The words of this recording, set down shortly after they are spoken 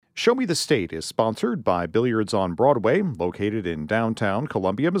Show Me the State is sponsored by Billiards on Broadway, located in downtown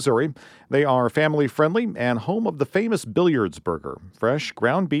Columbia, Missouri. They are family-friendly and home of the famous Billiards Burger. Fresh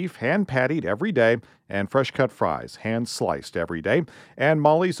ground beef, hand-pattied every day, and fresh-cut fries, hand-sliced every day. And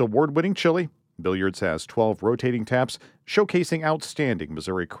Molly's award-winning chili. Billiards has 12 rotating taps showcasing outstanding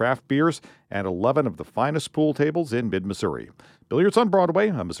Missouri craft beers and 11 of the finest pool tables in mid-Missouri. Billiards on Broadway,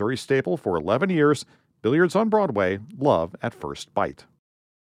 a Missouri staple for 11 years. Billiards on Broadway, love at first bite.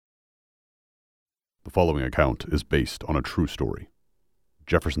 The following account is based on a true story.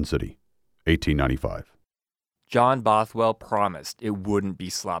 Jefferson City, 1895. John Bothwell promised it wouldn't be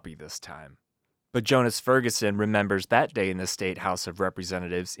sloppy this time. But Jonas Ferguson remembers that day in the State House of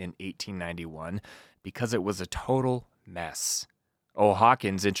Representatives in 1891 because it was a total mess. O.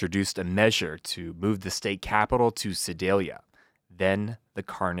 Hawkins introduced a measure to move the state capital to Sedalia. Then the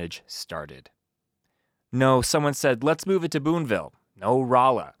carnage started. No, someone said, let's move it to Boonville. No,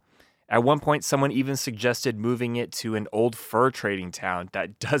 Rolla. At one point, someone even suggested moving it to an old fur trading town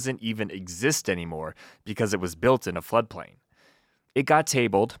that doesn't even exist anymore because it was built in a floodplain. It got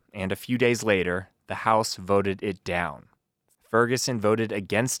tabled, and a few days later, the House voted it down. Ferguson voted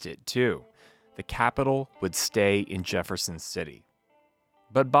against it, too. The capital would stay in Jefferson City.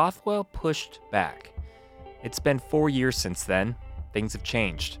 But Bothwell pushed back. It's been 4 years since then. Things have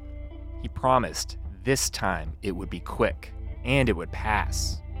changed. He promised this time it would be quick, and it would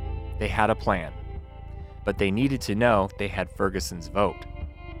pass. They had a plan, but they needed to know they had Ferguson's vote.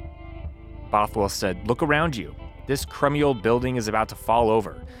 Bothwell said, look around you. This crummy old building is about to fall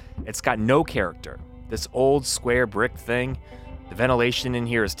over. It's got no character. This old square brick thing, the ventilation in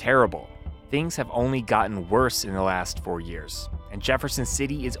here is terrible. Things have only gotten worse in the last 4 years, and Jefferson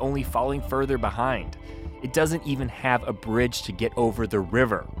City is only falling further behind. It doesn't even have a bridge to get over the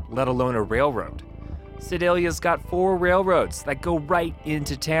river, let alone a railroad. Sedalia's got 4 railroads that go right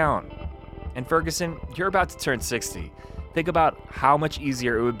into town. And Ferguson, you're about to turn 60. Think about how much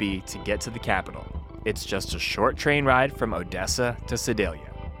easier it would be to get to the capital. It's just a short train ride from Odessa to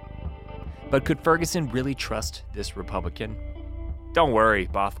Sedalia. But could Ferguson really trust this Republican? Don't worry,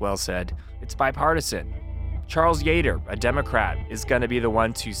 Bothwell said. It's bipartisan. Charles Yater, a Democrat, is going to be the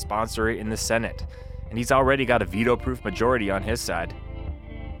one to sponsor it in the Senate. And he's already got a veto-proof majority on his side.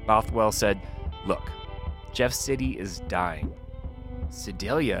 Bothwell said, look, Jeff City is dying.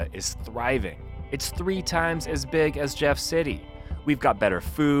 Sedalia is thriving. It's 3 times as big as Jeff City. We've got better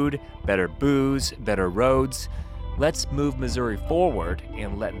food, better booze, better roads. Let's move Missouri forward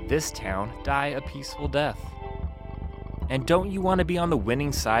and let this town die a peaceful death. And don't you want to be on the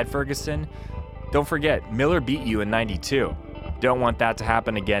winning side, Ferguson? Don't forget, Miller beat you in 92. Don't want that to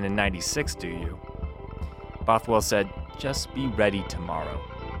happen again in 96, do you? Bothwell said, just be ready tomorrow.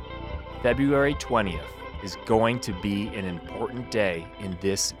 February 20th is going to be an important day in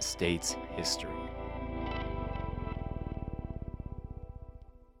this state's history.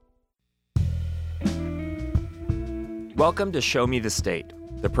 Welcome to Show Me the State,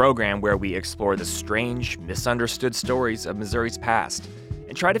 the program where we explore the strange, misunderstood stories of Missouri's past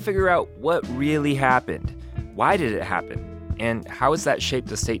and try to figure out what really happened, why did it happen, and how has that shaped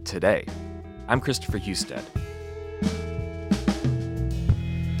the state today. I'm Christopher Husted.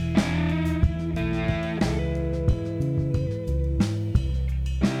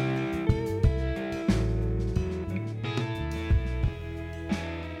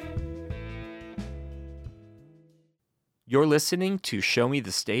 You're listening to Show Me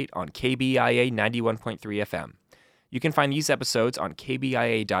the State on KBIA 91.3 FM. You can find these episodes on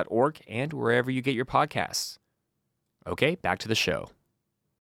kbia.org and wherever you get your podcasts. Okay, back to the show.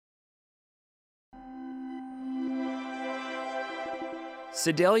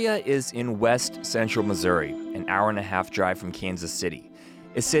 Sedalia is in west central Missouri, an hour-and-a-half drive from Kansas City.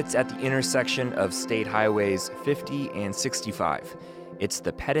 It sits at the intersection of State Highways 50 and 65. It's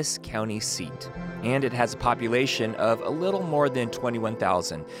the Pettis County seat, and it has a population of a little more than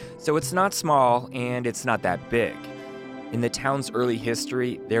 21,000, so it's not small and it's not that big. In the town's early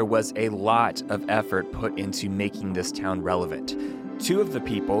history, there was a lot of effort put into making this town relevant. 2 of the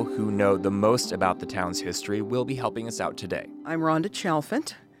people who know the most about the town's history will be helping us out today. I'm Rhonda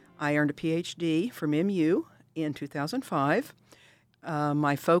Chalfant. I earned a PhD from MU in 2005.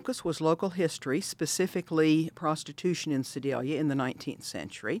 My focus was local history, specifically prostitution in Sedalia in the 19th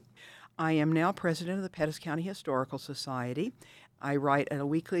century. I am now president of the Pettis County Historical Society. I write a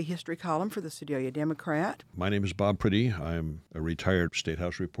weekly history column for the Sedalia Democrat. My name is Bob Priddy. I'm a retired State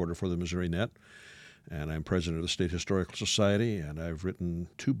House reporter for the Missouri Net, and I'm president of the State Historical Society, and I've written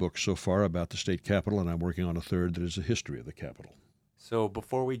 2 books so far about the state capitol, and I'm working on a 3rd that is a history of the capitol. So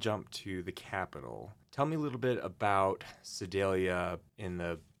before we jump to the capital, tell me a little bit about Sedalia in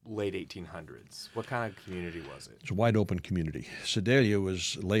the late 1800s? What kind of community was it? It's a wide open community. Sedalia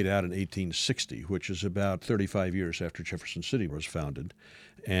was laid out in 1860, which is about 35 years after Jefferson City was founded.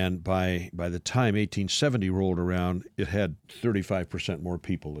 And by the time 1870 rolled around, it had 35% more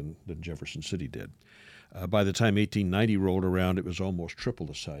people than Jefferson City did. By the time 1890 rolled around, it was almost triple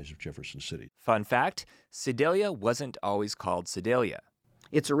the size of Jefferson City. Fun fact, Sedalia wasn't always called Sedalia.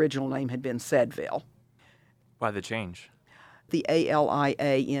 Its original name had been Sedville. Why the change? The ALIA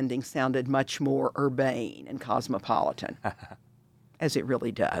ending sounded much more urbane and cosmopolitan, as it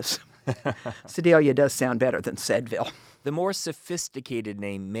really does. Sedalia does sound better than Sedville. The more sophisticated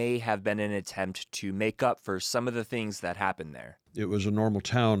name may have been an attempt to make up for some of the things that happened there. It was a normal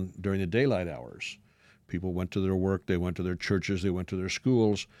town during the daylight hours. People went to their work, they went to their churches, they went to their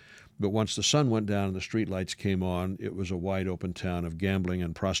schools. But once the sun went down and the street lights came on, it was a wide open town of gambling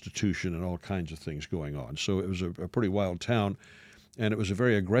and prostitution and all kinds of things going on. So it was a pretty wild town, and it was a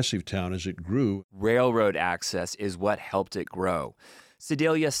very aggressive town as it grew. Railroad access is what helped it grow.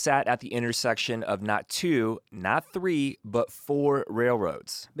 Sedalia sat at the intersection of not 2, not 3, but 4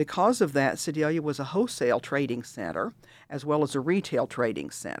 railroads. Because of that, Sedalia was a wholesale trading center as well as a retail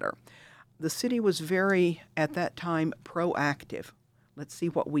trading center. The city was very, at that time, proactive. Let's see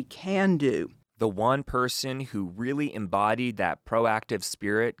what we can do. The one person who really embodied that proactive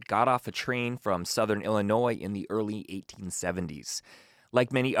spirit got off a train from southern Illinois in the early 1870s.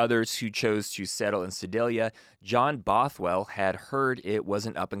 Like many others who chose to settle in Sedalia, John Bothwell had heard it was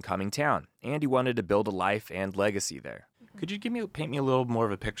an up-and-coming town, and he wanted to build a life and legacy there. Could you paint me a little more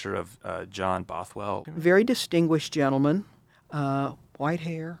of a picture of John Bothwell? Very distinguished gentleman, white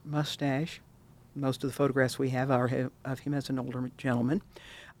hair, mustache. Most of the photographs we have are of him as an older gentleman.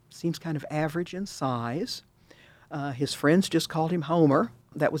 Seems kind of average in size. His friends just called him Homer.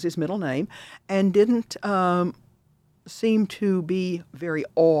 That was his middle name. And didn't seem to be very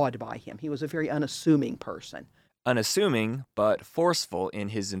awed by him. He was a very unassuming person. Unassuming, but forceful in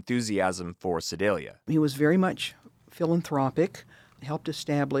his enthusiasm for Sedalia. He was very much philanthropic, helped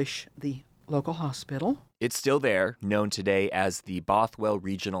establish the local hospital. It's still there, known today as the Bothwell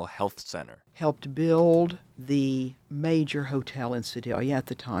Regional Health Center. Helped build the major hotel in Sedalia at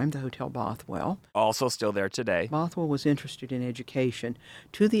the time, the Hotel Bothwell. Also still there today. Bothwell was interested in education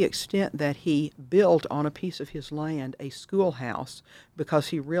to the extent that he built on a piece of his land a schoolhouse because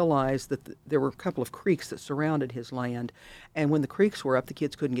he realized that there were a couple of creeks that surrounded his land, and when the creeks were up, the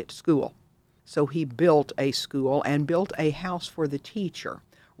kids couldn't get to school. So he built a school and built a house for the teacher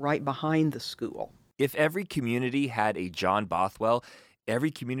right behind the school. If every community had a John Bothwell,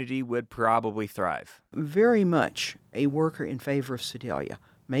 every community would probably thrive. Very much a worker in favor of Sedalia,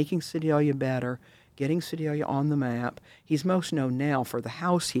 making Sedalia better, getting Sedalia on the map. He's most known now for the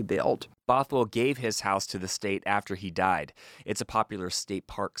house he built. Bothwell gave his house to the state after he died. It's a popular state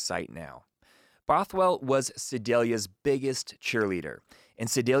park site now. Bothwell was Sedalia's biggest cheerleader, and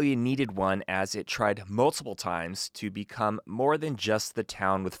Sedalia needed one as it tried multiple times to become more than just the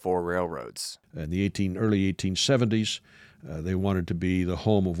town with 4 railroads. In the early 1870s, they wanted to be the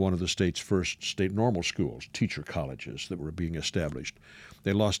home of one of the state's first state normal schools, teacher colleges that were being established.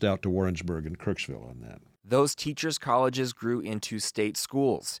 They lost out to Warrensburg and Kirksville on that. Those teachers' colleges grew into state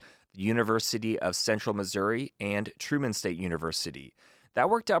schools, the University of Central Missouri and Truman State University. That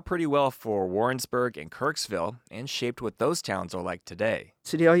worked out pretty well for Warrensburg and Kirksville and shaped what those towns are like today.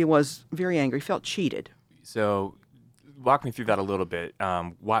 Sedalia was very angry, felt cheated. So walk me through that a little bit.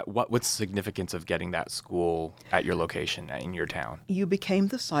 What's the significance of getting that school at your location, in your town? You became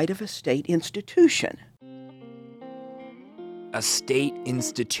the site of a state institution. A state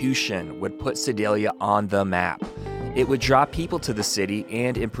institution would put Sedalia on the map. It would draw people to the city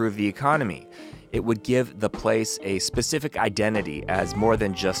and improve the economy. It would give the place a specific identity as more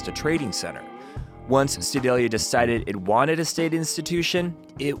than just a trading center. Once Sedalia decided it wanted a state institution,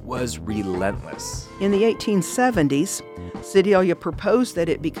 it was relentless. In the 1870s, Sedalia proposed that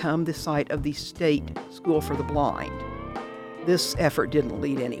it become the site of the State School for the Blind. This effort didn't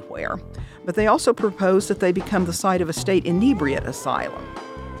lead anywhere, but they also proposed that they become the site of a state inebriate asylum,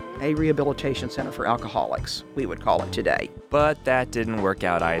 a rehabilitation center for alcoholics, we would call it today. But that didn't work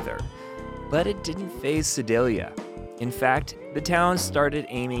out either. But it didn't faze Sedalia. In fact, the town started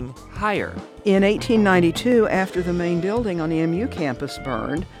aiming higher. In 1892, after the main building on the MU campus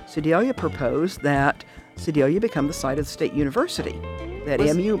burned, Sedalia proposed that Sedalia become the site of the State University, that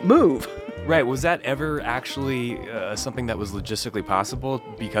MU move. Right, was that ever actually something that was logistically possible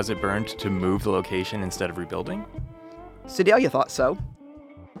because it burned to move the location instead of rebuilding? Sedalia thought so.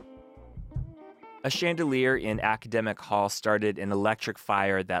 A chandelier in Academic Hall started an electric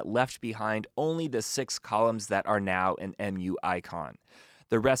fire that left behind only the 6 columns that are now an MU icon.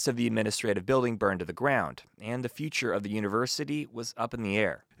 The rest of the administrative building burned to the ground, and the future of the university was up in the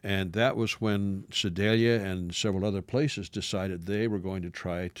air. And that was when Sedalia and several other places decided they were going to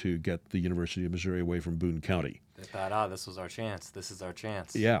try to get the University of Missouri away from Boone County. They thought, this was our chance. This is our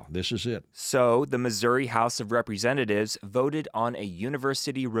chance. Yeah, this is it. So the Missouri House of Representatives voted on a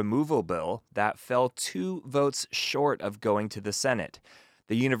university removal bill that fell 2 votes short of going to the Senate.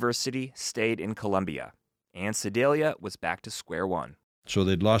 The university stayed in Columbia, and Sedalia was back to square one. So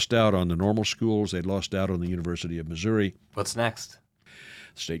they'd lost out on the normal schools. They'd lost out on the University of Missouri. What's next?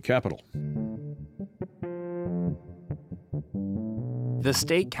 State capitol. The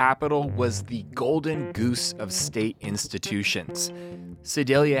state capitol was the golden goose of state institutions.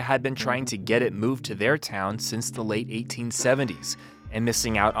 Sedalia had been trying to get it moved to their town since the late 1870s, and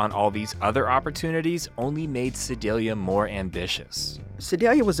missing out on all these other opportunities only made Sedalia more ambitious.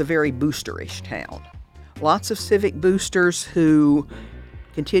 Sedalia was a very boosterish town. Lots of civic boosters who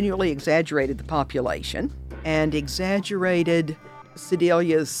continually exaggerated the population and exaggerated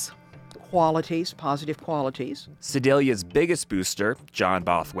Sedalia's qualities, positive qualities. Sedalia's biggest booster, John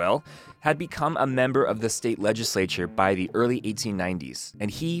Bothwell, had become a member of the state legislature by the early 1890s, and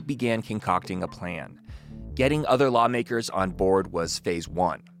he began concocting a plan. Getting other lawmakers on board was phase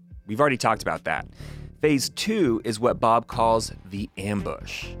 1. We've already talked about that. Phase 2 is what Bob calls the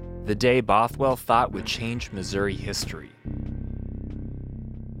ambush, the day Bothwell thought would change Missouri history.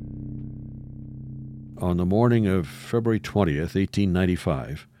 On the morning of February 20th,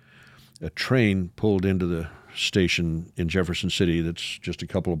 1895, a train pulled into the station in Jefferson City that's just a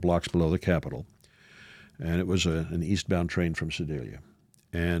couple of blocks below the Capitol. And it was an eastbound train from Sedalia.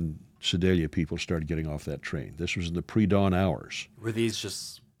 And Sedalia people started getting off that train. This was in the pre-dawn hours. Were these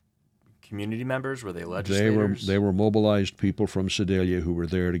just community members? Were they legislators? They were mobilized people from Sedalia who were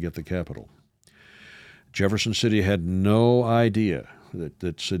there to get the Capitol. Jefferson City had no idea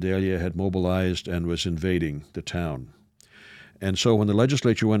that Sedalia had mobilized and was invading the town. And so when the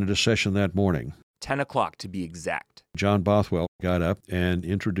legislature went into session that morning, 10 o'clock to be exact, John Bothwell got up and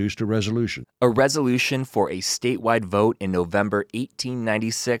introduced a resolution. A resolution for a statewide vote in November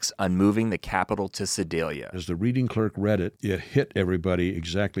 1896 on moving the capital to Sedalia. As the reading clerk read it, it hit everybody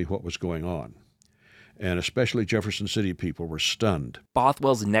exactly what was going on. And especially Jefferson City people were stunned.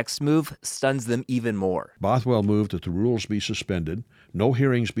 Bothwell's next move stuns them even more. Bothwell moved that the rules be suspended, no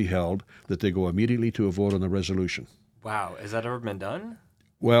hearings be held, that they go immediately to a vote on the resolution. Wow, has that ever been done?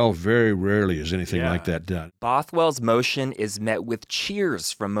 Well, very rarely is anything like that done. Bothwell's motion is met with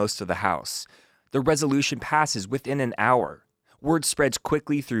cheers from most of the House. The resolution passes within an hour. Word spreads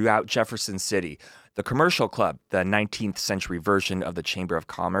quickly throughout Jefferson City. The Commercial Club, the 19th century version of the Chamber of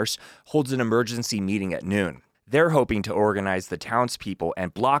Commerce, holds an emergency meeting at noon. They're hoping to organize the townspeople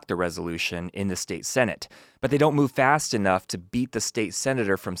and block the resolution in the state Senate, but they don't move fast enough to beat the state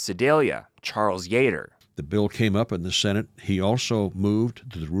senator from Sedalia, Charles Yater. The bill came up in the Senate. He also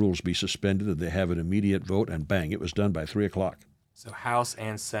moved that the rules be suspended and they have an immediate vote, and bang, it was done by 3 o'clock. So House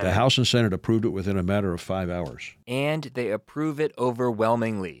and Senate. The House and Senate approved it within a matter of 5 hours. And they approve it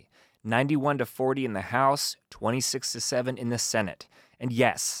overwhelmingly. 91-40 in the House, 26-7 in the Senate. And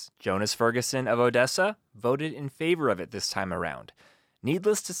yes, Jonas Ferguson of Odessa voted in favor of it this time around.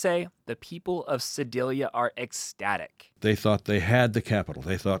 Needless to say, the people of Sedalia are ecstatic. They thought they had the capital.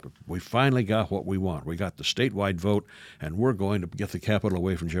 They thought, we finally got what we want. We got the statewide vote, and we're going to get the capital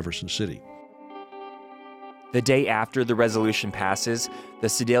away from Jefferson City. The day after the resolution passes, the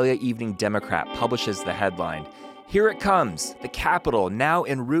Sedalia Evening Democrat publishes the headline, "Here it comes, the capital now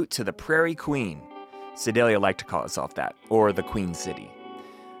en route to the Prairie Queen." Sedalia liked to call itself that, or the Queen City.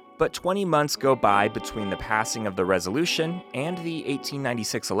 But 20 months go by between the passing of the resolution and the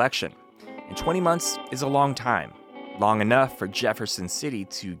 1896 election. And 20 months is a long time, long enough for Jefferson City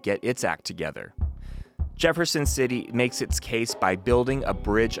to get its act together. Jefferson City makes its case by building a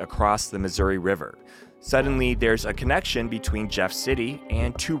bridge across the Missouri River. Suddenly, there's a connection between Jeff City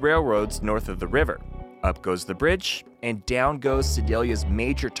and 2 railroads north of the river. Up goes the bridge, and down goes Sedalia's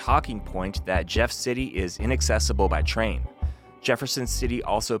major talking point that Jeff City is inaccessible by train. Jefferson City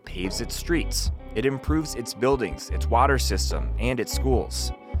also paves its streets. It improves its buildings, its water system, and its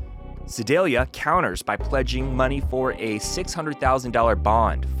schools. Sedalia counters by pledging money for a $600,000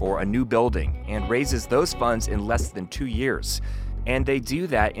 bond for a new building and raises those funds in less than 2 years. And they do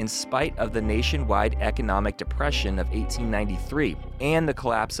that in spite of the nationwide economic depression of 1893 and the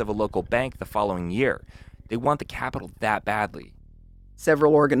collapse of a local bank the following year. They want the capital that badly.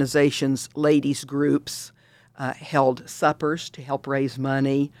 Several organizations, ladies' groups, held suppers to help raise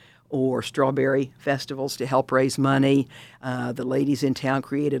money, or strawberry festivals to help raise money. The ladies in town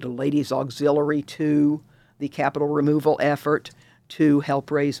created a ladies' auxiliary to the capital removal effort to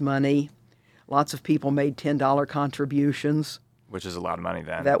help raise money. Lots of people made $10 contributions. Which is a lot of money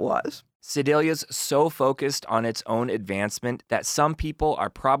then. That was. Sedalia's so focused on its own advancement that some people are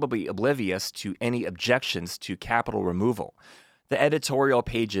probably oblivious to any objections to capital removal. The editorial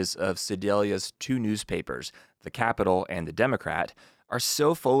pages of Sedalia's two newspapers, The Capital and The Democrat, are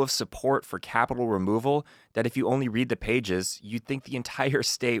so full of support for capital removal that if you only read the pages, you'd think the entire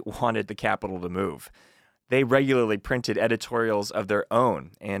state wanted the capital to move. They regularly printed editorials of their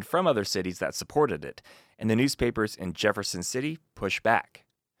own and from other cities that supported it, and the newspapers in Jefferson City pushed back.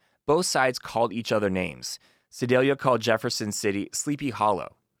 Both sides called each other names. Sedalia called Jefferson City Sleepy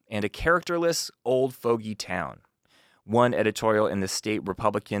Hollow and a characterless, old fogey town. One editorial in the State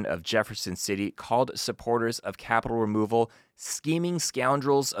Republican of Jefferson City called supporters of capital removal scheming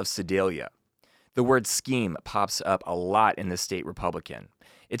scoundrels of Sedalia. The word scheme pops up a lot in the State Republican.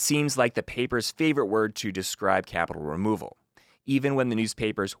 It seems like the paper's favorite word to describe capital removal. Even when the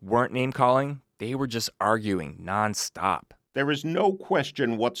newspapers weren't name-calling, they were just arguing nonstop. There is no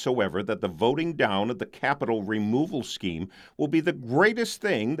question whatsoever that the voting down of the capital removal scheme will be the greatest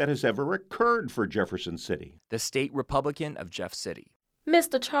thing that has ever occurred for Jefferson City. The State Republican of Jeff City.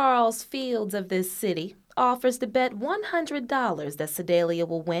 Mr. Charles Fields of this city offers to bet $100 that Sedalia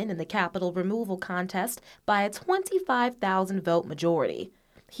will win in the capital removal contest by a 25,000 vote majority.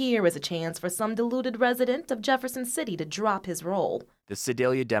 Here is a chance for some deluded resident of Jefferson City to drop his roll. The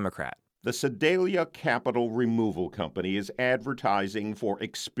Sedalia Democrat. The Sedalia Capital Removal Company is advertising for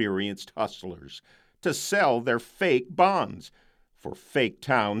experienced hustlers to sell their fake bonds. For fake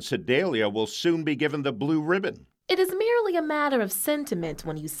town, Sedalia will soon be given the blue ribbon. It is merely a matter of sentiment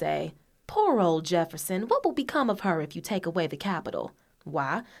when you say, "Poor old Jefferson, what will become of her if you take away the capital?"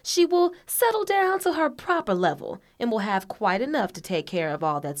 Why, she will settle down to her proper level and will have quite enough to take care of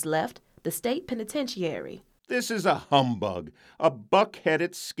all that's left, the state penitentiary. This is a humbug, a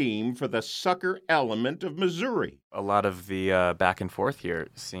buck-headed scheme for the sucker element of Missouri. A lot of the back and forth here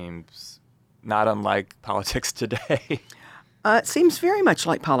seems not unlike politics today. It seems very much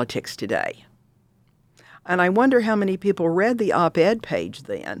like politics today. And I wonder how many people read the op-ed page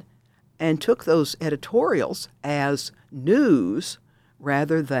then and took those editorials as news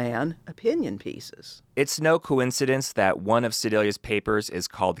rather than opinion pieces. It's no coincidence that one of Sedalia's papers is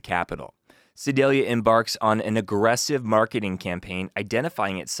called The Capital. Sedalia embarks on an aggressive marketing campaign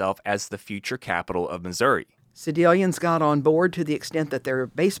identifying itself as the future capital of Missouri. Sedalians got on board to the extent that their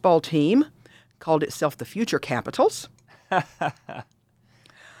baseball team called itself the Future Capitals.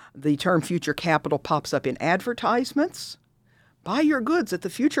 The term Future Capital pops up in advertisements. Buy your goods at the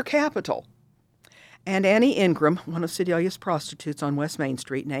Future Capital. And Annie Ingram, one of Sedalia's prostitutes on West Main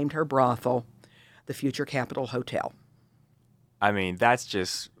Street, named her brothel the Future Capital Hotel. I mean, that's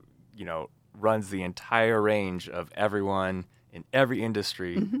just, runs the entire range of everyone in every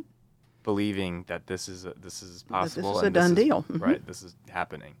industry believing that this is possible. This is a done deal. Right, this is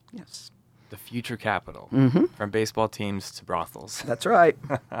happening. Yes. The future capital, from baseball teams to brothels. That's right.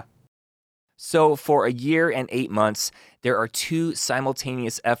 So for a year and 8 months, there are two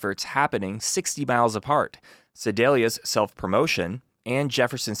simultaneous efforts happening 60 miles apart. Sedalia's self-promotion and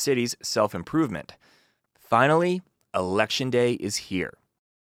Jefferson City's self-improvement. Finally, Election Day is here.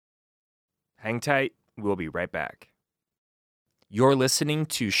 Hang tight, we'll be right back. You're listening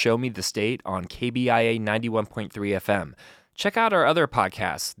to Show Me the State on KBIA 91.3 FM. Check out our other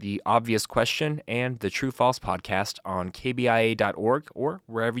podcasts, The Obvious Question and the True False podcast on kbia.org or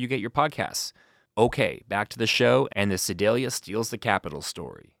wherever you get your podcasts. Okay, back to the show and the Sedalia Steals the Capitol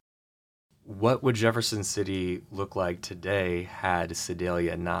story. What would Jefferson City look like today had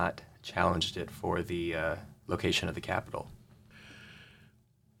Sedalia not challenged it for the location of the Capitol?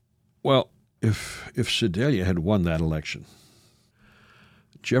 Well, if Sedalia had won that election,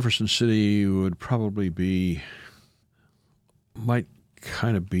 Jefferson City would probably might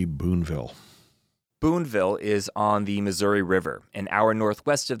kind of be Boonville. Boonville is on the Missouri River, an hour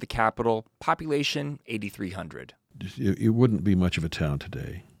northwest of the capital, population 8,300. It wouldn't be much of a town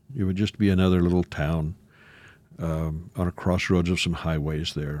today. It would just be another little town on a crossroads of some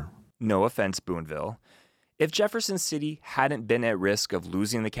highways there. No offense, Boonville. If Jefferson City hadn't been at risk of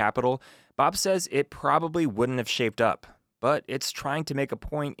losing the capital, Bob says it probably wouldn't have shaped up. But it's trying to make a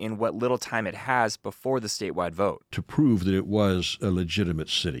point in what little time it has before the statewide vote. To prove that it was a legitimate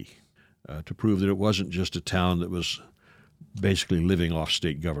city, to prove that it wasn't just a town that was basically living off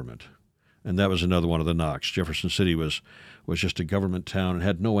state government. And that was another one of the knocks. Jefferson City was just a government town and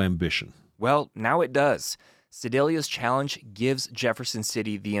had no ambition. Well, now it does. Sedalia's challenge gives Jefferson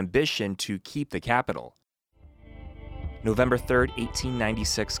City the ambition to keep the capital. November 3rd,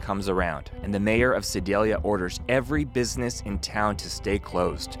 1896 comes around, and the mayor of Sedalia orders every business in town to stay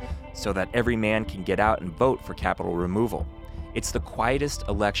closed so that every man can get out and vote for capital removal. It's the quietest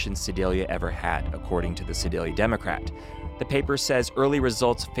election Sedalia ever had, according to the Sedalia Democrat. The paper says early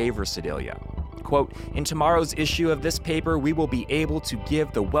results favor Sedalia. Quote, "In tomorrow's issue of this paper, we will be able to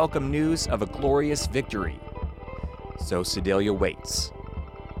give the welcome news of a glorious victory." So Sedalia waits.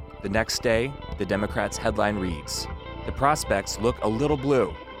 The next day, the Democrats' headline reads, "The prospects look a little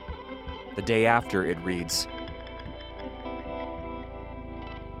blue." The day after, it reads,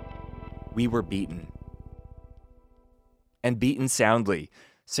 "We were beaten." And beaten soundly.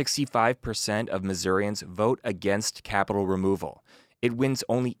 65% of Missourians vote against capital removal. It wins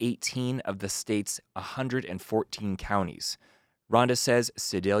only 18 of the state's 114 counties. Rhonda says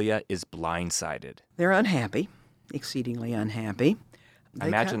Sedalia is blindsided. They're unhappy, exceedingly unhappy. I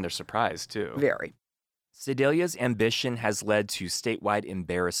imagine they're surprised, too. Very. Sedalia's ambition has led to statewide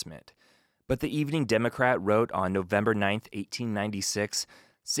embarrassment. But the Evening Democrat wrote on November 9th, 1896,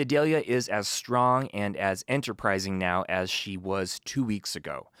 "Sedalia is as strong and as enterprising now as she was 2 weeks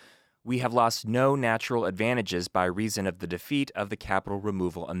ago. We have lost no natural advantages by reason of the defeat of the capital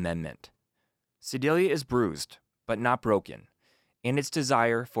removal amendment." Sedalia is bruised, but not broken, and its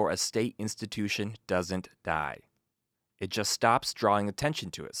desire for a state institution doesn't die. It just stops drawing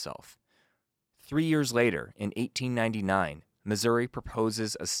attention to itself. 3 years later, in 1899, Missouri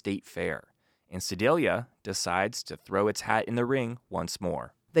proposes a state fair, and Sedalia decides to throw its hat in the ring once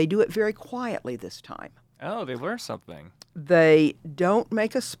more. They do it very quietly this time. Oh, they learned something. They don't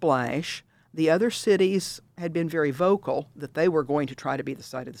make a splash. The other cities had been very vocal that they were going to try to be the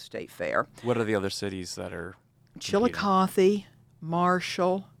site of the state fair. What are the other cities that are Chillicothe,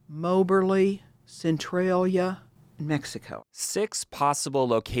 Marshall, Moberly, Centralia, and Mexico. 6 possible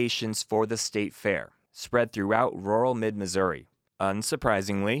locations for the state fair, spread throughout rural mid-Missouri.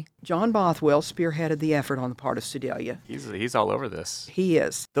 Unsurprisingly, John Bothwell spearheaded the effort on the part of Sedalia. he's all over this. He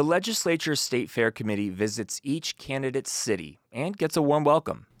is. The legislature's state fair committee visits each candidate's city and gets a warm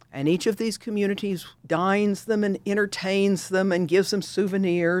welcome. And each of these communities dines them and entertains them and gives them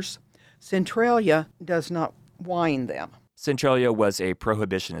souvenirs. Centralia does not wine them. Centralia was a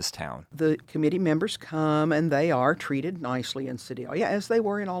prohibitionist town. The committee members come and they are treated nicely in Sedalia, as they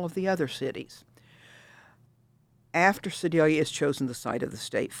were in all of the other cities. After Sedalia is chosen the site of the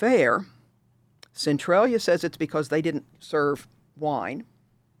state fair, Centralia says it's because they didn't serve wine.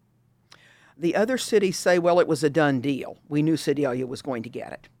 The other cities say, well, it was a done deal. We knew Sedalia was going to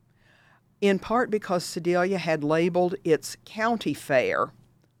get it. In part because Sedalia had labeled its county fair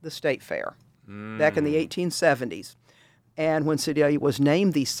the state fair back in the 1870s. And when Sedalia was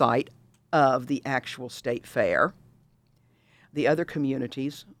named the site of the actual state fair, the other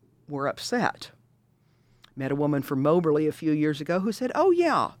communities were upset. Met a woman from Moberly a few years ago who said, "Oh,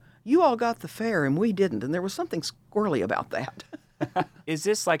 yeah, you all got the fair and we didn't." And there was something squirrely about that. Is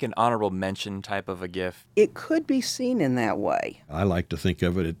this like an honorable mention type of a gift? It could be seen in that way. I like to think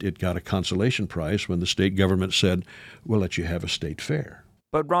of it, it got a consolation prize when the state government said, "We'll let you have a state fair."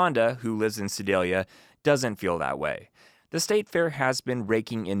 But Rhonda, who lives in Sedalia, doesn't feel that way. The state fair has been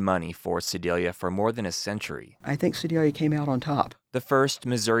raking in money for Sedalia for more than a century. I think Sedalia came out on top. The first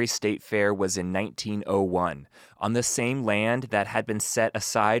Missouri State Fair was in 1901, on the same land that had been set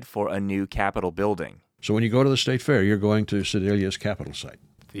aside for a new Capitol building. So when you go to the state fair, you're going to Sedalia's capital site.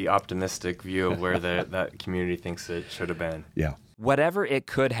 The optimistic view of where that community thinks it should have been. Yeah. Whatever it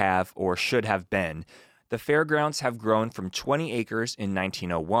could have or should have been, the fairgrounds have grown from 20 acres in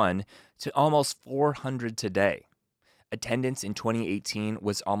 1901 to almost 400 today. Attendance in 2018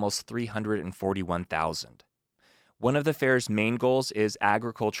 was almost 341,000. One of the fair's main goals is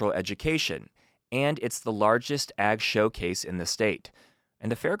agricultural education, and it's the largest ag showcase in the state.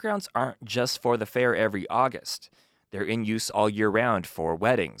 And the fairgrounds aren't just for the fair every August. They're in use all year round for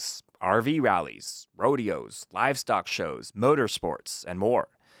weddings, RV rallies, rodeos, livestock shows, motorsports, and more.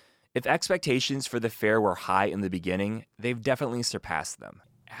 If expectations for the fair were high in the beginning, they've definitely surpassed them.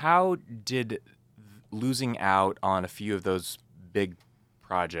 How did losing out on a few of those big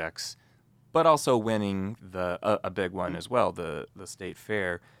projects, but also winning a big one as well, the state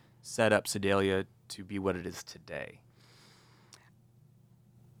fair, set up Sedalia to be what it is today?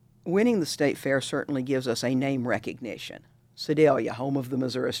 Winning the state fair certainly gives us a name recognition. Sedalia, home of the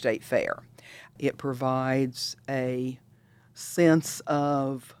Missouri State Fair. It provides a sense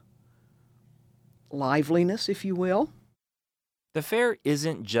of liveliness, if you will. The fair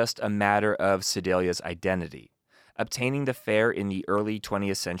isn't just a matter of Sedalia's identity. Obtaining the fair in the early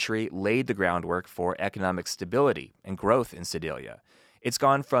 20th century laid the groundwork for economic stability and growth in Sedalia. It's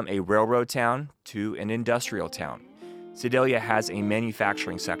gone from a railroad town to an industrial town. Sedalia has a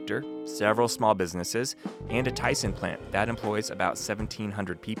manufacturing sector, several small businesses, and a Tyson plant that employs about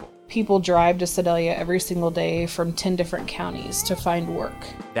 1,700 people. People drive to Sedalia every single day from 10 different counties to find work.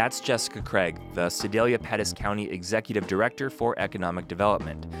 That's Jessica Craig, the Sedalia Pettis County Executive Director for Economic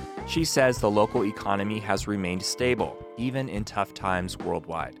Development. She says the local economy has remained stable, even in tough times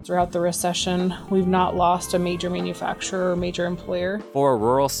worldwide. Throughout the recession, we've not lost a major manufacturer or major employer. For a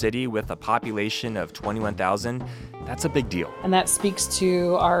rural city with a population of 21,000, that's a big deal. And that speaks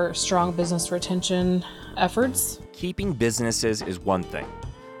to our strong business retention efforts. Keeping businesses is one thing.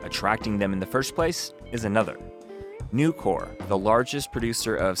 Attracting them in the first place is another. Nucor, the largest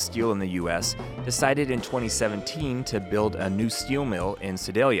producer of steel in the U.S., decided in 2017 to build a new steel mill in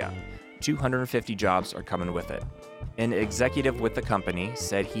Sedalia. 250 jobs are coming with it. An executive with the company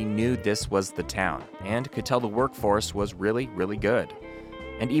said he knew this was the town and could tell the workforce was really, really good.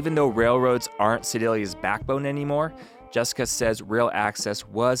 And even though railroads aren't Sedalia's backbone anymore, Jessica says rail access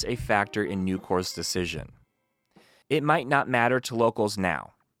was a factor in Nucor's decision. It might not matter to locals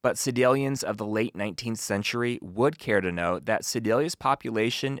now, but Sedalians of the late 19th century would care to know that Sedalia's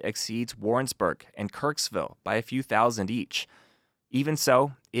population exceeds Warrensburg and Kirksville by a few thousand each. Even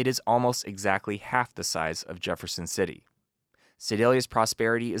so, it is almost exactly half the size of Jefferson City. Sedalia's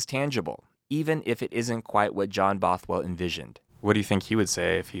prosperity is tangible, even if it isn't quite what John Bothwell envisioned. What do you think he would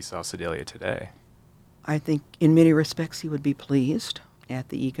say if he saw Sedalia today? I think in many respects he would be pleased at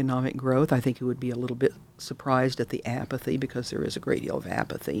the economic growth. I think he would be a little bit surprised at the apathy, because there is a great deal of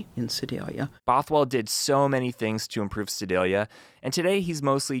apathy in Sedalia. Bothwell did so many things to improve Sedalia, and today he's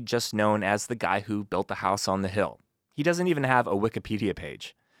mostly just known as the guy who built the house on the hill. He doesn't even have a Wikipedia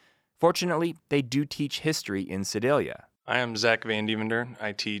page. Fortunately, they do teach history in Sedalia. I am Zach Van Dievender.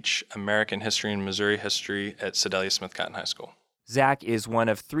 I teach American history and Missouri history at Sedalia Smith Cotton High School. Zach is one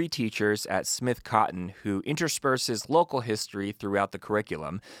of 3 teachers at Smith Cotton who intersperses local history throughout the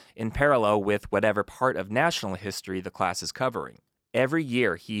curriculum in parallel with whatever part of national history the class is covering. Every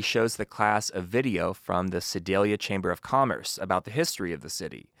year, he shows the class a video from the Sedalia Chamber of Commerce about the history of the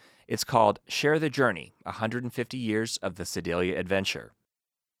city. It's called Share the Journey, 150 Years of the Sedalia Adventure.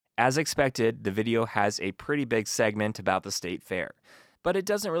 As expected, the video has a pretty big segment about the state fair, but it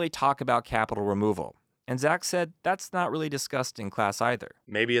doesn't really talk about capital removal. And Zach said that's not really discussed in class either.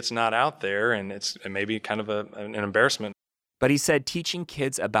 Maybe it's not out there, and it may be kind of an embarrassment. But he said teaching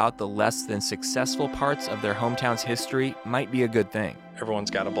kids about the less than successful parts of their hometown's history might be a good thing.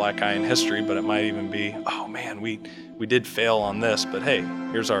 Everyone's got a black eye in history, but it might even be, oh man, we did fail on this, but hey,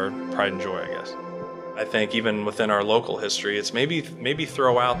 here's our pride and joy, I guess. I think even within our local history, it's maybe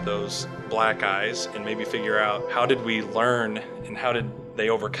throw out those black eyes and maybe figure out how did we learn and how did they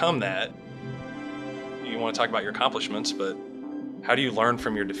overcome that. You want to talk about your accomplishments, but how do you learn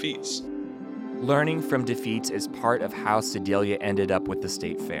from your defeats? Learning from defeats is part of how Sedalia ended up with the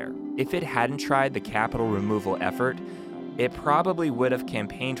state fair. If it hadn't tried the capital removal effort, it probably would have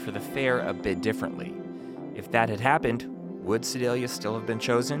campaigned for the fair a bit differently. If that had happened, would Sedalia still have been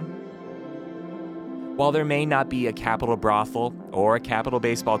chosen? While there may not be a capital brothel or a capital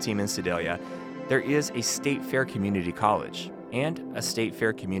baseball team in Sedalia, there is a state fair community college and a state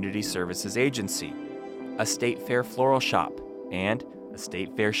fair community services agency, a state fair floral shop, and a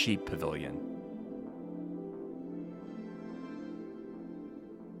state fair sheep pavilion.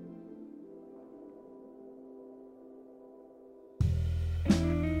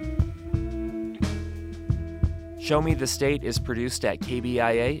 Show Me the State is produced at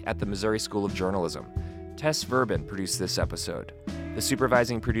KBIA at the Missouri School of Journalism. Tess Verbin produced this episode. The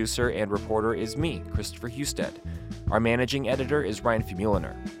supervising producer and reporter is me, Christopher Husted. Our managing editor is Ryan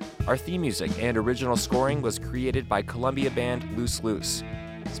Famuliner. Our theme music and original scoring was created by Columbia band Loose Loose.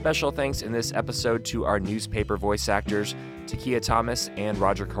 Special thanks in this episode to our newspaper voice actors, Takia Thomas and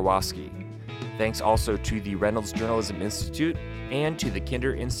Roger Kowalski. Thanks also to the Reynolds Journalism Institute and to the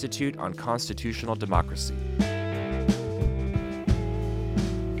Kinder Institute on Constitutional Democracy.